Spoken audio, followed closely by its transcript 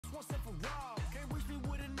once and for all. Can't reach me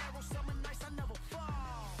with an arrow, summer nights I never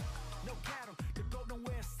fall. No cattle, the goat don't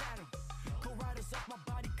wear a saddle. Co-riders off my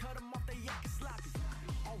body, cut them off, they acting sloppy.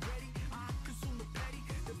 Already, I consume the petty.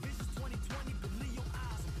 The vision's 2020, believe your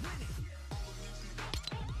eyes are winning.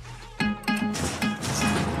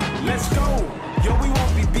 Let's go, yo, we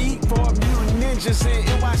won't be beat for mutant ninjas in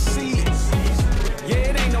NYC.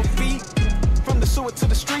 Yeah, it ain't no feat, from the sewer to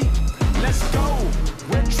the street. Let's go,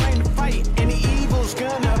 we're trained to fight, and the evil's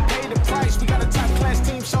gonna pay the price. We got a top class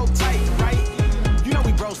team so tight, right? You know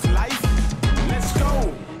we bros for life. Let's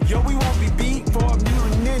go, yo, we won't be beat for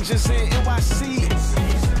mutant ninjas in NYC.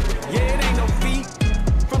 Yeah, it ain't no feat,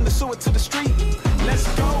 from the sewer to the street. Let's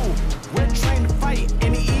go, we're trained to fight,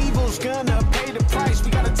 and the evil's gonna pay the price.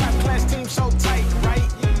 We got a top class team so tight, right?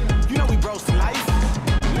 You know we bros for life.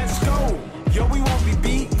 Let's go, yo, we won't be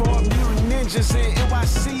beat for mutant ninjas in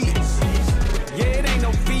NYC. Yeah, it ain't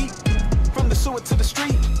no feat, from the sewer to the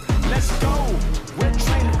street. Let's go, we're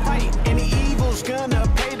trained to fight, and the evil's gonna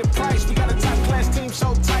pay the price. We got a top class team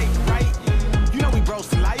so tight, right? You know we bros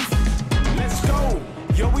for life. Let's go,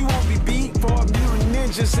 yo, we won't be beat for mutant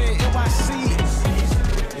ninjas in NYC.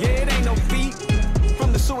 Yeah, it ain't no feat,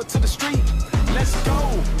 from the sewer to the street. Let's go,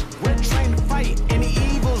 we're trained to fight, and the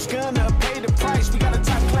evil's gonna pay the price. We got a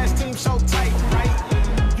top class team so tight,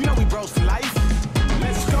 right? You know we bros for life.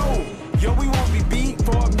 Let's go, yo, we won't be beat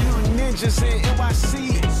for mutant ninjas in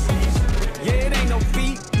NYC. Yeah, it ain't no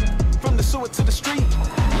feat, from the sewer to the street.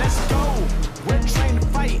 Let's go, we're trained to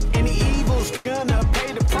fight, and the evil's gonna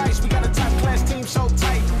pay the price. We got a top class team so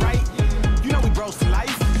tight, right? You know we bros for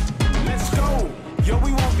life. Let's go, yo,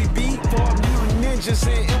 we won't be beat for mutant ninjas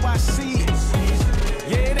in NYC.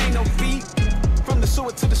 Yeah, it ain't no feat, from the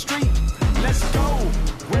sewer to the street. Let's go,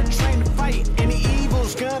 we're trained to fight, and the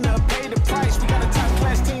evil's gonna pay the price. We got a top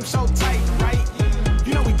class team so tight, right?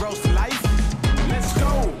 You know we bros for life. Let's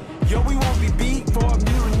go, yo, we won't be beat for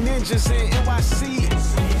mutant ninjas in NYC.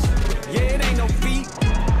 Yeah, it ain't no feat,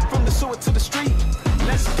 from the sewer to the street.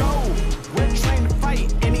 Let's go, we're trained to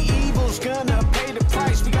fight, and the evil's gonna pay the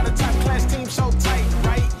price. We got a top class team so tight,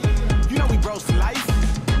 right? You know we bros for life.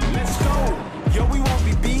 Let's go, yo, we won't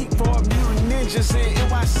be beat for mutant ninjas in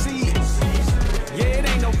NYC. Yeah, it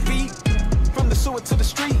ain't no feat, from the sewer to the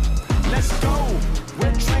street. Let's go,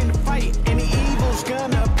 we're trained to fight, and the evil's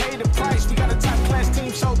gonna pay the price. We got a top class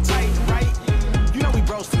team so tight, right? You know we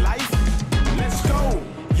bros for life. Let's go,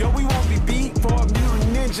 yo, we won't be beat for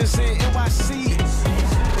mutant ninjas in NYC.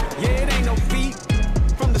 Yeah, it ain't no feat,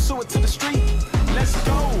 from the sewer to the street. Let's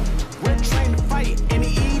go, we're trained to fight, and the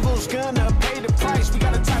evil's gonna pay the price. We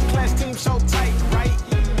got a top class team so tight, right?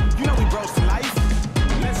 You know we bros for life.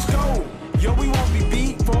 Let's go, yo, we won't be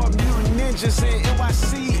beat for mutant ninjas in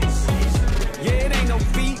NYC. Yeah, it ain't no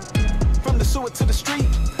feat, from the sewer to the street.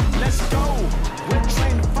 Let's go, we're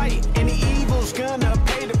trained to fight, and the evil's gonna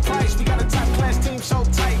pay the price. We got a top class team so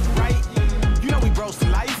tight, right? You know we bros for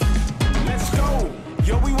life. Let's go,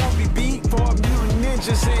 yo, we won't be beat for mutant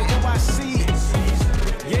ninjas in NYC.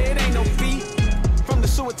 Yeah, it ain't no feat, from the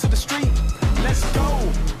sewer to the street. Let's go,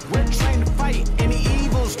 we're trained to fight, and the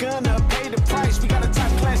evil's gonna pay the price. We got a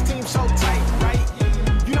top class team so tight, right?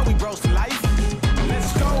 You know we bros for life.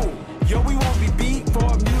 Let's go, yo, we won't be beat for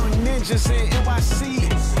mutant ninjas in NYC.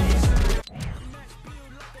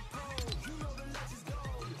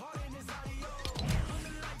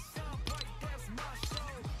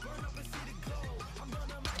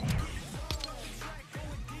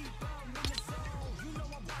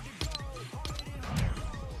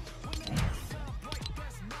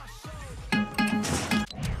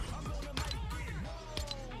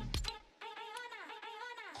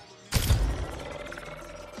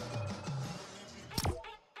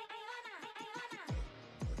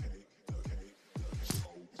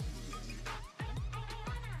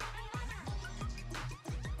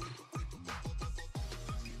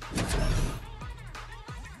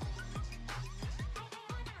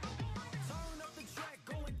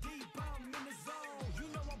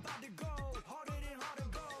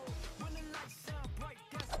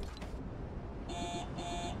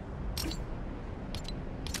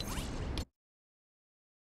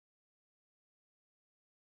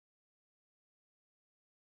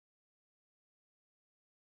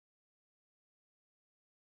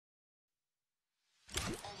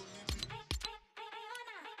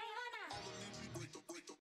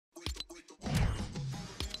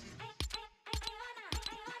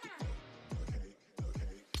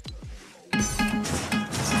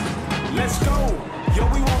 Let's go, yo,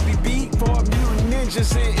 we won't be beat for mutant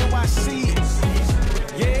ninjas in NYC.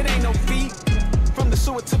 Yeah, it ain't no feat, from the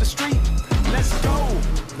sewer to the street. Let's go,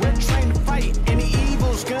 we're trained to fight, and the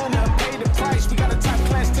evil's gonna pay the price. We got a top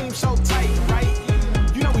class team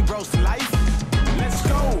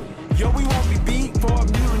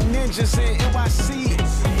ninjas in NYC.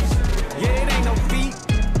 Yeah, it ain't no feat.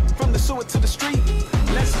 From the sewer to the street.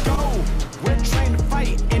 Let's go. We're trained to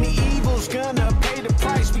fight. Any evil's gonna pay the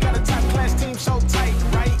price. We got a top class team so tight,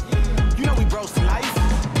 right? You know we bros for life.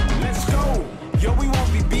 Let's go. Yo, we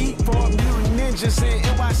won't be beat. For mutant ninjas in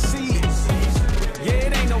NYC. Yeah,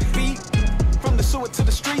 it ain't no feat. From the sewer to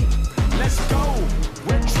the street. Let's go.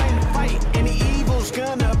 We're trained to fight. Any evil's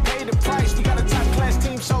gonna pay the price. We got a top class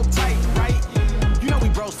team so tight, right? You know we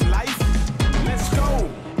bros for life. Let's go.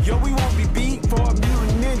 Yo, we won't be beat. For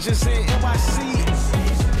mutant ninjas in NYC.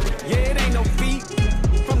 Yeah, it ain't no feat.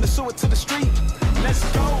 From the sewer to the street. Let's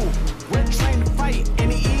go. We're trained to fight.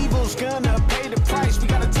 Any evil's gonna pay the price. We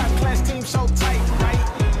got a top class team so tight, right?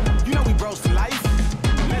 You know we bros for life.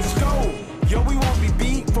 Let's go. Yo, we won't be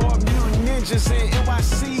beat. For mutant ninjas in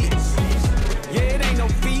NYC. Yeah, it ain't no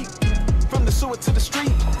feat. From the sewer to the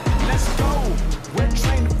street. Let's go. We're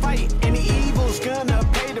trained to fight. Any evil's gonna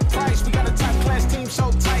pay the price. We got a top class team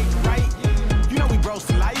so tight, right? You know we bros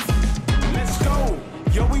for life. Let's go.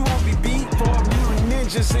 Yo, we won't be beat. For mutant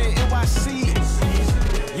ninjas in NYC.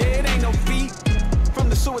 Yeah, it ain't no feat. From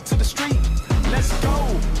the sewer to the street. Let's go.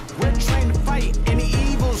 We're trained to fight. Any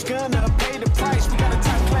evil's gonna pay the price. We got a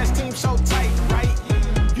top class team so tight, right?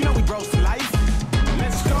 You know we bros for life.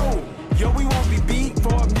 Let's go. Yo, we won't be beat.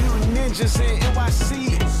 For mutant ninjas in NYC.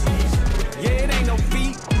 Yeah, it ain't no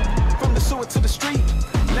feat. From the sewer to the street.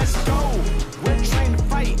 Let's go. We're trained to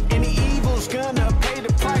fight. Any evil's gonna pay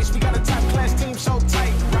the price. We got a top class team so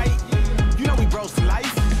tight, right? You know we bros for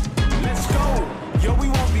life. Let's go. Yo, we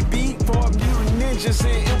won't be beat. For mutant ninjas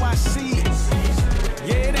in NYC.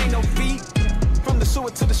 Yeah, it ain't no feat. From the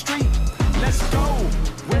sewer to the street. Let's go.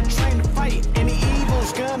 We're trained to fight. Any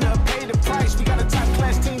evil's gonna